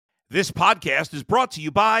This podcast is brought to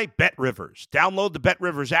you by BetRivers. Download the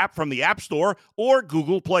BetRivers app from the App Store or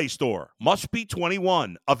Google Play Store. Must be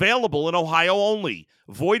 21. Available in Ohio only.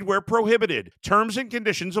 Void where prohibited. Terms and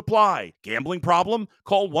conditions apply. Gambling problem?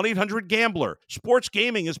 Call 1-800-GAMBLER. Sports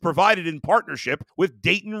gaming is provided in partnership with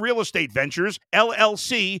Dayton Real Estate Ventures,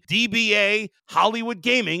 LLC, DBA, Hollywood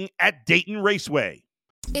Gaming at Dayton Raceway.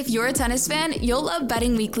 If you're a tennis fan, you'll love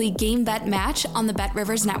Betting Weekly Game Bet Match on the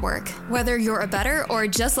BetRivers Network. Whether you're a bettor or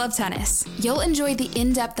just love tennis, you'll enjoy the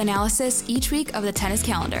in-depth analysis each week of the tennis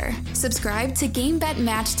calendar. Subscribe to Game Bet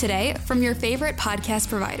Match today from your favorite podcast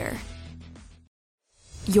provider.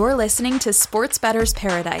 You're listening to Sports Bettor's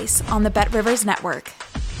Paradise on the BetRivers Network.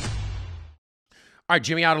 All right,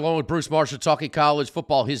 Jimmy out along with Bruce Marshall talking college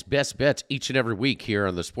football, his best bets each and every week here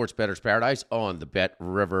on the Sports Bettor's Paradise on the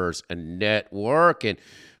BetRivers Network. And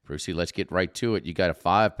Brucey, let's get right to it. You got a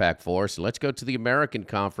 5-pack for us. Let's go to the American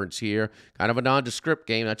Conference here. Kind of a nondescript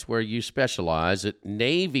game. That's where you specialize. At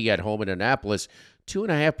Navy at home in Annapolis,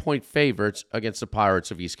 2.5-point favorites against the Pirates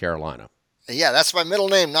of East Carolina. Yeah, that's my middle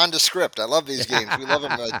name, nondescript. I love these games. We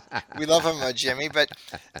love them, Jimmy. But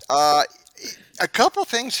a couple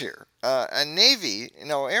things here. Navy,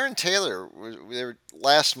 Aaron Taylor, they were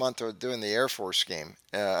last month they were doing the Air Force game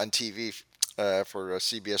on TV for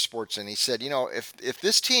CBS Sports, and he said, if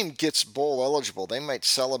this team gets bowl eligible, they might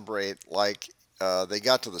celebrate like they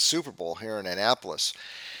got to the Super Bowl here in Annapolis,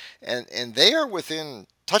 and they are within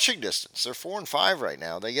touching distance. They're 4-5 right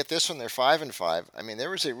now. They get this one, they're 5-5. I mean, there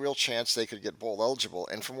was a real chance they could get bowl eligible,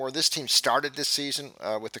 and from where this team started this season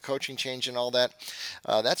with the coaching change and all that,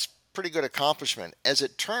 that's pretty good accomplishment. As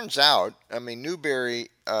it turns out, I mean, Newberry,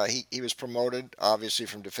 he was promoted, obviously,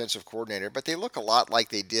 from defensive coordinator, but they look a lot like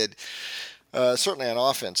they did, certainly on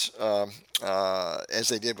offense, as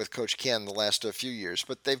they did with Coach Ken the last few years.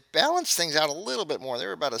 But they've balanced things out a little bit more.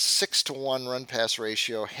 They're about a 6-to-1 run-pass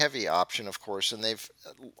ratio, heavy option, of course, and they've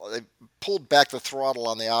pulled back the throttle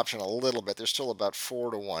on the option a little bit. They're still about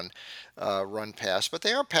 4-to-1 run-pass, but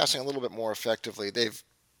they are passing a little bit more effectively. They've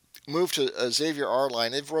moved to Xavier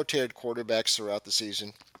Arline. They've rotated quarterbacks throughout the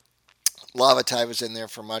season. Lavatai was in there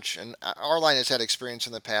for much, and Arline has had experience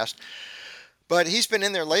in the past. But he's been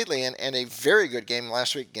in there lately, and a very good game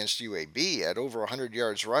last week against UAB at over 100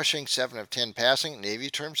 yards rushing, 7 of 10 passing. Navy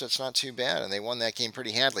terms, that's not too bad, and they won that game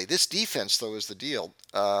pretty handily. This defense, though, is the deal.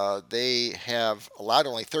 They have allowed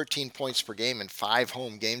only 13 points per game in 5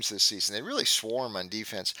 home games this season. They really swarm on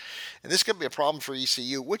defense, and this could be a problem for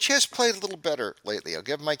ECU, which has played a little better lately. I'll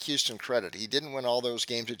give Mike Houston credit. He didn't win all those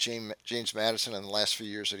games at James Madison in the last few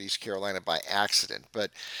years at East Carolina by accident,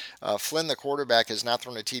 but Flynn, the quarterback, has not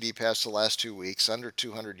thrown a TD pass the last 2 weeks, under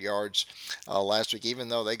 200 yards last week, even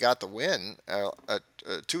though they got the win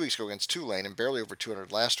 2 weeks ago against Tulane and barely over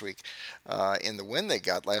 200 last week in the win they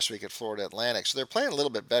got last week at Florida Atlantic. So they're playing a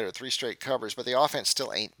little bit better, 3 straight covers, but the offense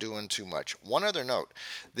still ain't doing too much. One other note,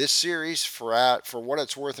 this series, for what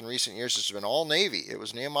it's worth in recent years, has been all Navy. It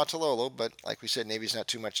was Niumatalolo, but like we said, Navy's not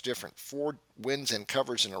too much different. 4 wins and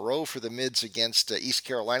covers in a row for the Mids against East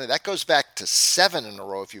Carolina. That goes back to 7 in a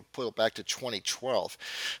row if you pull it back to 2012.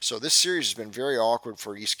 So this series has been very awkward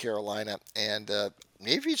for East Carolina, and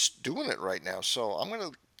Navy's doing it right now. So I'm going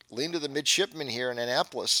to lean to the midshipmen here in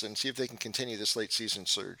Annapolis and see if they can continue this late season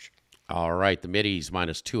surge. All right, the Middies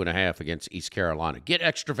minus 2.5 against East Carolina. Get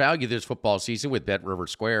extra value this football season with BetRivers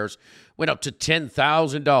Squares. Went up to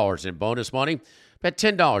 $10,000 in bonus money. Bet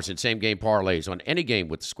 $10 in same-game parlays on any game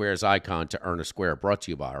with the Squares icon to earn a square. Brought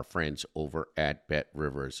to you by our friends over at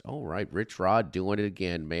BetRivers. All right, Rich Rod doing it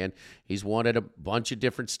again, man. He's won at a bunch of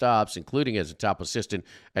different stops, including as a top assistant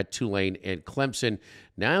at Tulane and Clemson.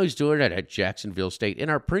 Now he's doing it at Jacksonville State.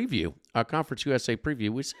 In our preview, our Conference USA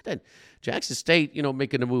preview, we said that Jackson State,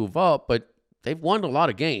 making a move up, but they've won a lot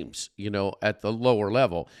of games, at the lower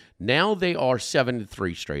level. Now they are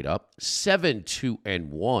 7-3 straight up,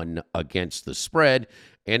 7-2-1 against the spread,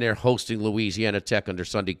 and they're hosting Louisiana Tech under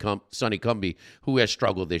Sonny Cumbie, who has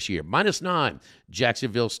struggled this year. -9,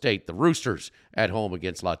 Jacksonville State, the Roosters at home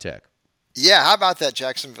against La Tech. Yeah, how about that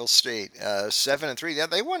Jacksonville State? 7-3. Yeah,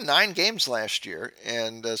 they won 9 games last year,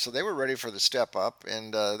 and so they were ready for the step up,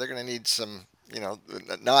 and they're going to need some,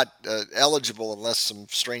 not eligible unless some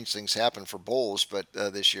strange things happen for bowls, but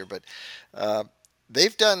this year. But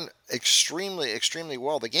they've done extremely, extremely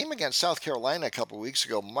well. The game against South Carolina a couple of weeks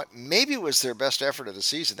ago maybe was their best effort of the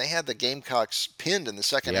season. They had the Gamecocks pinned in the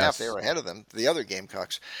second half. They were ahead of them, the other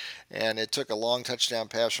Gamecocks. And it took a long touchdown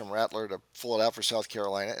pass from Rattler to pull it out for South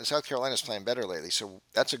Carolina. And South Carolina's playing better lately, so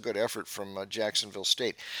that's a good effort from Jacksonville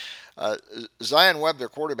State. Zion Webb, their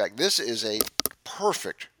quarterback, this is a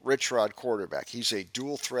perfect Rich Rod quarterback. He's a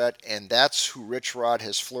dual threat, and that's who Rich Rod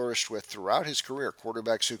has flourished with throughout his career.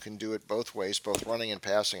 Quarterbacks who can do it both ways, both running and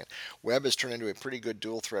passing it. Webb has turned into a pretty good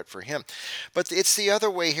dual threat for him. But it's the other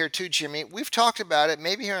way here too, Jimmy. We've talked about it,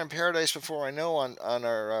 maybe here in Paradise before. I know on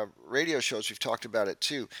our radio shows we've talked about it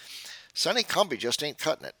too. Sonny Cumbie just ain't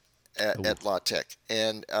cutting it at La Tech,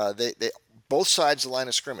 and they both sides of the line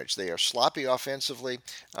of scrimmage. They are sloppy offensively.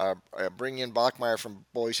 Bringing in Bachmeier from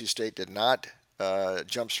Boise State did not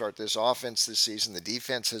jumpstart this offense this season. The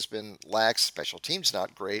defense has been lax. Special teams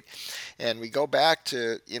not great. And we go back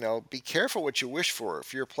to, be careful what you wish for.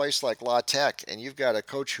 If you're a place like La Tech and you've got a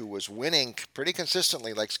coach who was winning pretty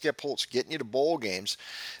consistently, like Skip Holtz, getting you to bowl games,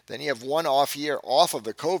 then you have one off year off of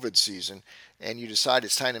the COVID season, and you decide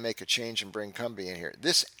it's time to make a change and bring Cumbie in here.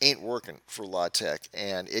 This ain't working for La Tech,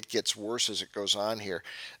 and it gets worse as it goes on here.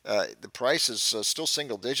 The price is still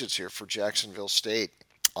single digits here for Jacksonville State.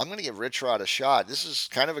 I'm going to give Rich Rod a shot. This is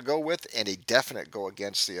kind of a go with and a definite go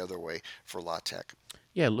against the other way for La Tech.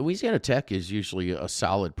 Yeah, Louisiana Tech is usually a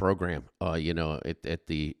solid program, at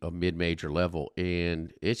the mid-major level,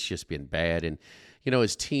 and it's just been bad. And,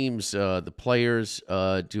 as teams, the players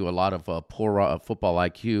do a lot of poor football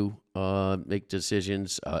IQ, make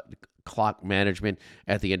decisions, clock management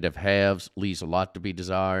at the end of halves leaves a lot to be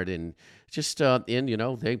desired, and just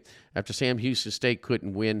they after Sam Houston State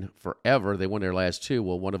couldn't win forever, they won their last two.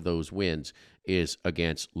 Well, one of those wins is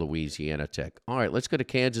against Louisiana Tech. All right, let's go to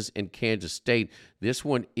Kansas and Kansas State. This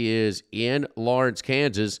one is in Lawrence,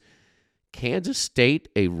 Kansas. Kansas State,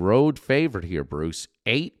 a road favorite here, Bruce.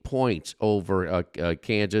 8 points over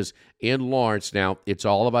Kansas in Lawrence. Now, it's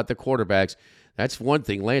all about the quarterbacks. That's one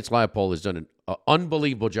thing. Lance Leipold has done an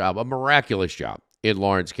unbelievable job, a miraculous job in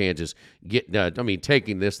Lawrence, Kansas,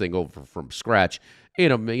 taking this thing over from scratch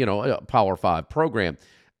in a Power 5 program.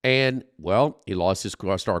 And, well, he lost his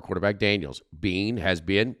star quarterback, Daniels. Bean has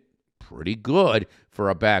been pretty good for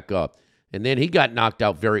a backup. And then he got knocked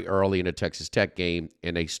out very early in a Texas Tech game,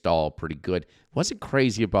 and they stalled pretty good. Wasn't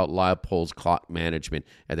crazy about Leipold's clock management,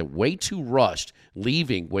 and then way too rushed,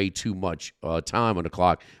 leaving way too much time on the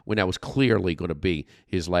clock when that was clearly going to be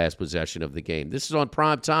his last possession of the game. This is on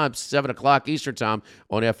prime time, 7 o'clock Eastern time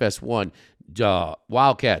on FS1.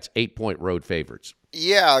 Wildcats, 8-point road favorites.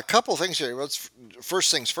 Yeah, a couple things here.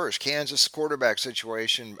 First things first, Kansas quarterback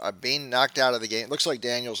situation. Being knocked out of the game. It looks like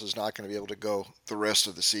Daniels is not going to be able to go the rest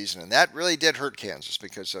of the season, and that really did hurt Kansas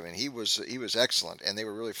because he was excellent, and they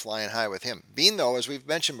were really flying high with him. Bean, though, as we've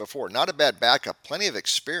mentioned before, not a bad backup. Plenty of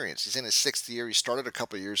experience. He's in his 6th year. He started a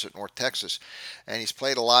couple of years at North Texas, and he's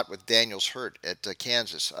played a lot with Daniels hurt at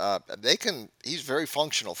Kansas. He's very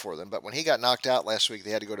functional for them, but when he got knocked out last week,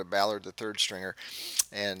 they had to go to Ballard, the third stringer,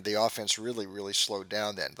 and the offense really, really slowed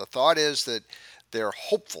down then. The thought is that they're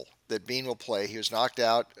hopeful that Bean will play. He was knocked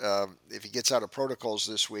out. If he gets out of protocols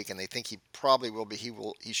this week, and they think he probably will be,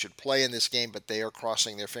 he should play in this game, but they are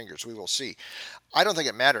crossing their fingers. We will see. I don't think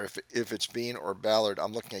it matters if it's Bean or Ballard.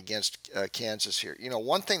 I'm looking against Kansas here.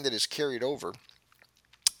 One thing that is carried over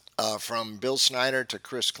from Bill Snyder to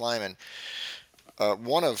Chris Kleiman,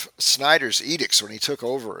 one of Snyder's edicts when he took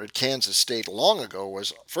over at Kansas State long ago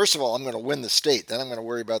was, first of all, I'm going to win the state. Then I'm going to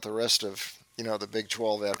worry about the rest of, the Big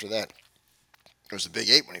 12 after that. It was the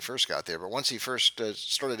Big 8 when he first got there. But once he first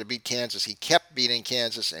started to beat Kansas, he kept beating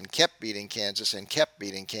Kansas and kept beating Kansas and kept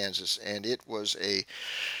beating Kansas. And it is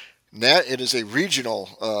a regional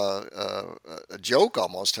a joke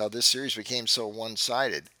almost how this series became so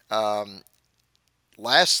one-sided. The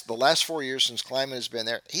last 4 years since Kleiman has been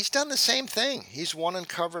there, he's done the same thing. He's won and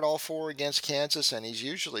covered all 4 against Kansas, and he's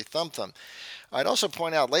usually thumped them. I'd also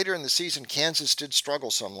point out later in the season, Kansas did struggle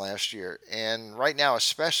some last year. And right now,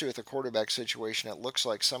 especially with the quarterback situation, it looks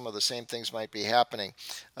like some of the same things might be happening,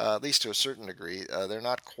 at least to a certain degree. They're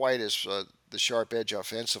not quite as the sharp edge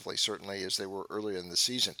offensively, certainly, as they were earlier in the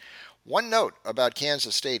season. One note about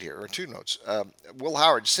Kansas State here, or 2 notes. Will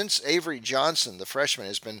Howard, since Avery Johnson, the freshman,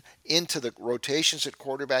 has been into the rotations at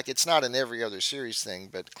quarterback, it's not an every other series thing,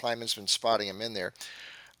 but Kleiman's been spotting him in there.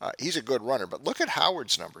 He's a good runner, but look at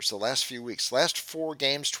Howard's numbers the last few weeks. Last 4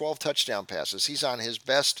 games, 12 touchdown passes. He's on his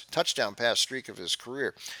best touchdown pass streak of his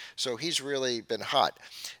career, so he's really been hot.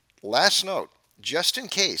 Last note, just in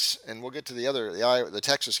case, and we'll get to the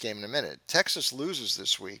Texas game in a minute. Texas loses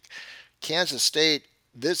this week. Kansas State,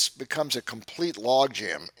 this becomes a complete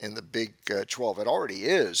logjam in the Big 12. It already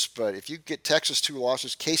is, but if you get Texas 2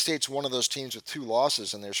 losses, K-State's one of those teams with 2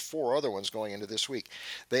 losses, and there's 4 other ones going into this week.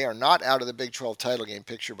 They are not out of the Big 12 title game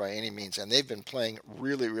picture by any means, and they've been playing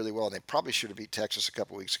really, really well, and they probably should have beat Texas a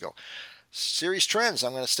couple weeks ago. Series trends,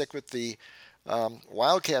 I'm going to stick with the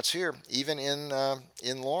Wildcats here, even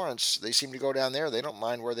in Lawrence, they seem to go down there. They don't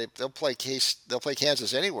mind where they'll play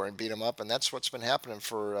Kansas anywhere and beat them up, and that's what's been happening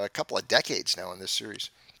for a couple of decades now in this series.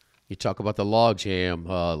 You talk about the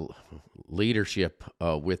logjam leadership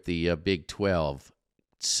with the Big 12.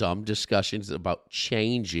 Some discussions about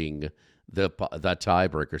changing the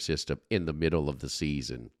tiebreaker system in the middle of the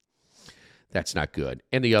season. That's not good.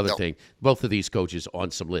 And the other thing, both of these coaches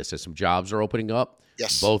on some lists, as some jobs are opening up.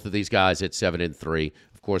 Yes. Both of these guys at 7-3.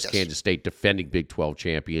 Of course, Yes. Kansas State defending Big 12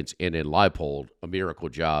 champions, and then Leipold, a miracle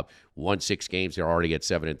job. Won 6 games. They're already at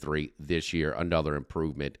 7-3 this year. Another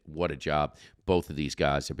improvement. What a job both of these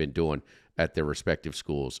guys have been doing at their respective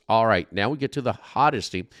schools. All right, now we get to the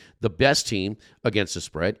hottest team, the best team against the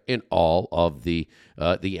spread in all of the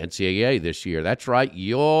NCAA this year. That's right,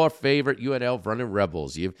 your favorite UNL Vernon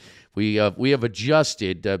Rebels. We have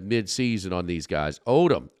adjusted mid-season on these guys.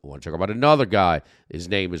 Odom, I want to talk about another guy. His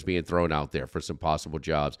name is being thrown out there for some possible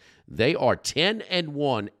jobs. They are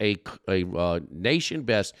 10-1, a nation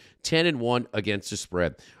best 10-1 against the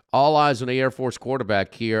spread. All eyes on the Air Force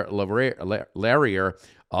quarterback here, Larrier,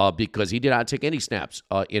 because he did not take any snaps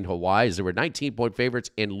in Hawaii, as they were 19-point favorites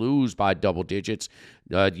and lose by double digits.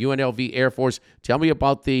 UNLV Air Force, tell me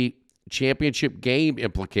about the championship game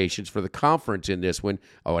implications for the conference in this one.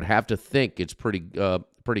 I would have to think it's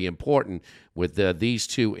pretty important with these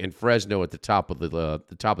two in Fresno at the top of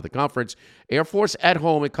the conference. Air Force at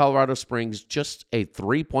home at Colorado Springs, just a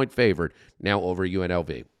 3-point favorite now over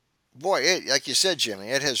UNLV. Boy, like you said, Jimmy,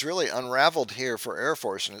 it has really unraveled here for Air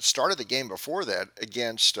Force, and it started the game before that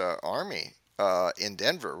against Army in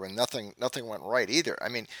Denver when nothing went right either. I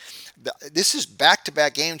mean, this is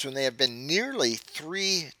back-to-back games when they have been nearly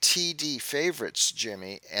 3 TD favorites,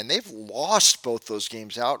 Jimmy, and they've lost both those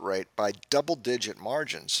games outright by double-digit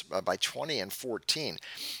margins, by 20 and 14.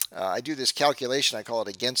 I do this calculation, I call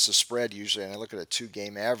it against the spread usually, and I look at a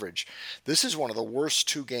 2-game average. This is one of the worst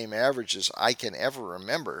 2-game averages I can ever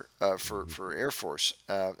remember for Air Force,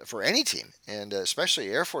 for any team, and especially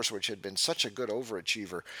Air Force, which had been such a good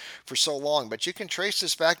overachiever for so long. But you can trace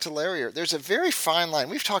this back to Larrier. There's a very fine line.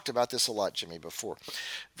 We've talked about this a lot, Jimmy, before.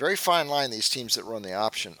 Very fine line, these teams that run the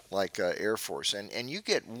option, like Air Force. And you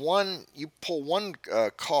pull one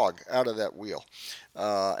cog out of that wheel,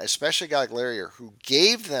 especially a guy like Larrier, who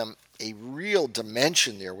gave them a real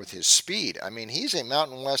dimension there with his speed. I mean, he's a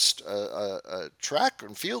Mountain West track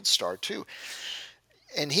and field star, too.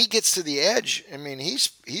 And he gets to the edge. I mean,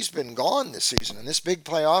 he's been gone this season, and this big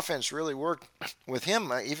play offense really worked with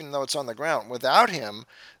him, even though it's on the ground. Without him,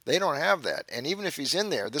 they don't have that. And even if he's in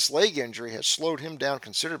there, this leg injury has slowed him down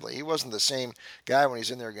considerably. He wasn't the same guy when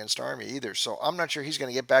he's in there against Army either. So I'm not sure he's going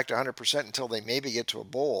to get back to 100% until they maybe get to a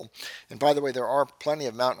bowl. And by the way, there are plenty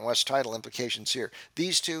of Mountain West title implications here.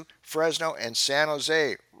 These two, Fresno and San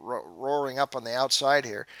Jose, roaring up on the outside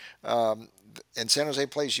here. And San Jose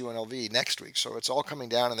plays UNLV next week, so it's all coming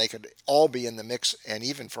down, and they could all be in the mix and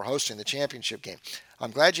even for hosting the championship game.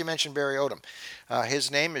 I'm glad you mentioned Barry Odom.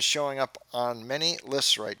 His name is showing up on many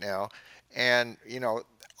lists right now, and,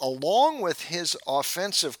 along with his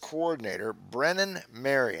offensive coordinator, Brennan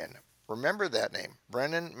Marion. Remember that name,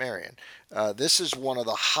 Brennan Marion. This is one of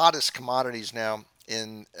the hottest commodities now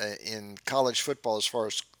in college football as far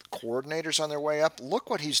as coordinators on their way up. Look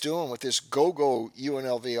what he's doing with this go-go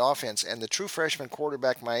UNLV offense and the true freshman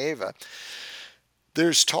quarterback Maeva.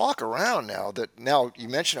 There's talk around now you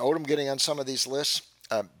mentioned Odom getting on some of these lists,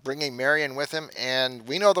 bringing Marion with him, and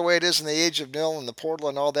we know the way it is in the age of nil and the portal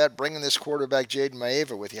and all that, bringing this quarterback Jaden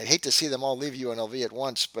Maeva with you. I'd hate to see them all leave UNLV at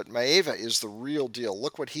once, but Maeva is the real deal.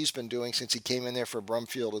 Look what he's been doing since he came in there for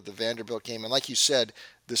Brumfield at the Vanderbilt game, and like you said,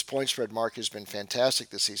 this point spread mark has been fantastic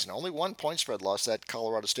this season. Only one point spread loss, that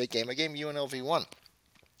Colorado State game, a game UNLV won.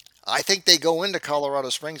 I think they go into Colorado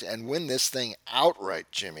Springs and win this thing outright,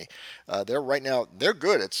 Jimmy. They're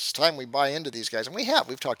good. It's time we buy into these guys. And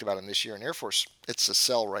we've talked about them this year in Air Force. It's a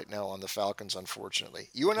sell right now on the Falcons, unfortunately.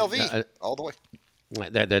 UNLV, all the way.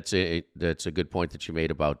 That's a good point that you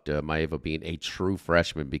made about Maeva being a true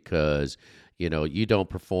freshman, because you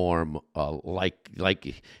don't perform like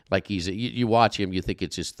he's. You watch him, you think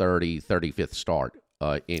it's his 35th start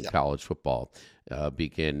in college football.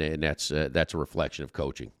 And that's a reflection of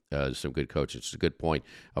coaching. Some good coaches. It's a good point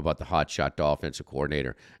about the hotshot offensive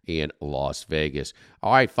coordinator in Las Vegas.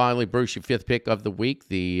 All right, finally, Bruce, your 5th pick of the week.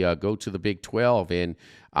 Go to the Big 12 in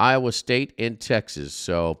Iowa State and Texas.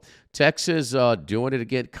 So Texas doing it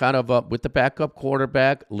again, kind of with the backup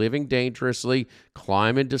quarterback, living dangerously.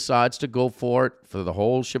 Kleiman decides to go for it for the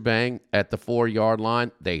whole shebang at the 4-yard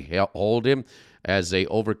line. They hold him. as they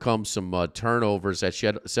overcome some turnovers that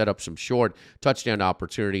set up some short touchdown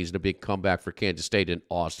opportunities and a big comeback for Kansas State in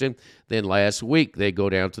Austin. Then last week, they go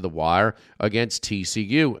down to the wire against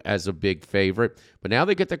TCU as a big favorite. But now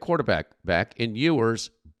they get their quarterback back in Ewers,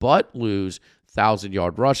 but lose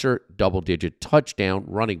 1,000-yard rusher, double-digit touchdown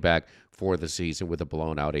running back for the season with a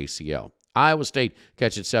blown-out ACL. Iowa State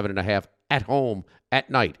catching 7.5 at home at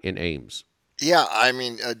night in Ames. Yeah, I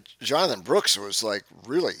mean, Jonathan Brooks was like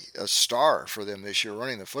really a star for them this year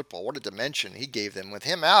running the football. What a dimension he gave them with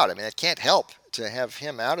him out. I mean, I can't help to have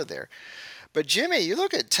him out of there. But Jimmy, you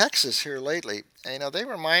look at Texas here lately, they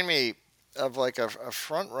remind me of like a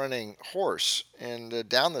front-running horse. And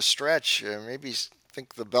down the stretch, maybe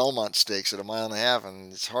think the Belmont Stakes at 1.5 miles,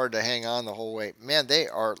 and it's hard to hang on the whole way. Man,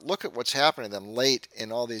 look at what's happening to them late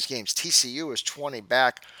in all these games. TCU is 20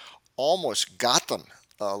 back, almost got them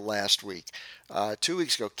last week. 2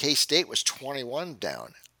 weeks ago, K-State was 21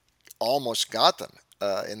 down, almost got them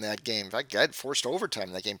in that game. In fact, had forced overtime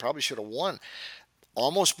in that game, probably should have won.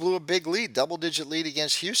 Almost blew a big lead, double-digit lead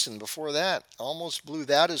against Houston before that. Almost blew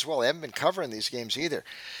that as well. They haven't been covering these games either.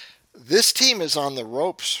 This team is on the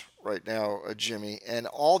ropes right now, Jimmy, and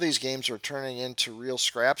all these games are turning into real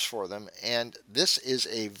scraps for them. And this is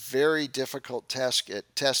a very difficult test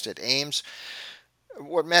at Ames.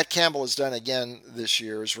 What Matt Campbell has done again this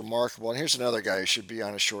year is remarkable. And here's another guy who should be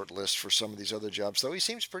on a short list for some of these other jobs, though he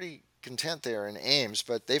seems pretty content there in Ames.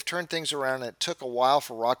 But they've turned things around. It took a while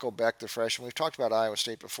for Rocco Beck, the freshman. We've talked about Iowa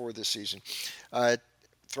State before this season.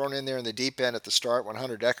 Thrown in there in the deep end at the start when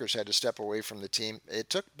Hunter Deckers had to step away from the team. It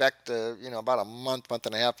took Beck about a month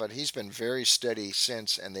and a half, but he's been very steady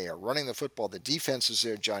since, and they are running the football. The defense is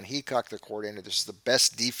there. John Heacock, the coordinator. This is the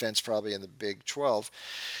best defense probably in the Big 12.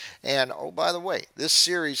 And, oh, by the way, this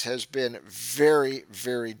series has been very,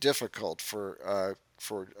 very difficult for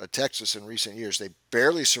Texas in recent years. They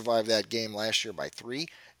barely survived that game last year by 3,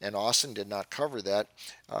 and Austin did not cover that.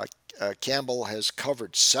 Campbell has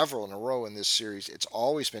covered several in a row in this series. It's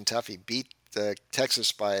always been tough. He beat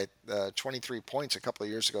Texas by 23 points a couple of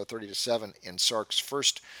years ago, 30-7 in Sark's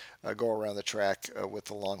first go around the track with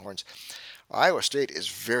the Longhorns. Iowa State is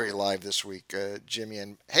very live this week, Jimmy.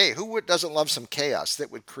 And hey, who doesn't love some chaos? That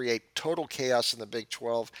would create total chaos in the Big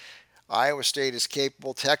 12. Iowa State is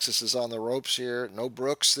capable. Texas is on the ropes here. No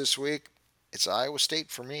Brooks this week. It's Iowa State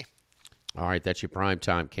for me. All right, that's your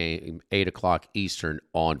primetime game, 8 o'clock Eastern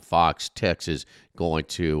on Fox. Texas going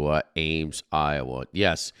to Ames, Iowa.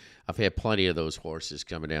 Yes, I've had plenty of those horses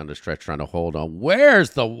coming down the stretch trying to hold on.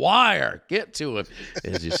 Where's the wire? Get to him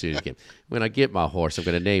as soon as you can. When I get my horse, I'm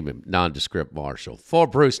going to name him Nondescript Marshall. For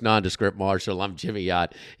Bruce Nondescript Marshall, I'm Jimmy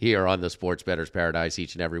Yott here on the Sports Bettor's Paradise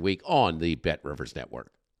each and every week on the Bet Rivers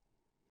Network.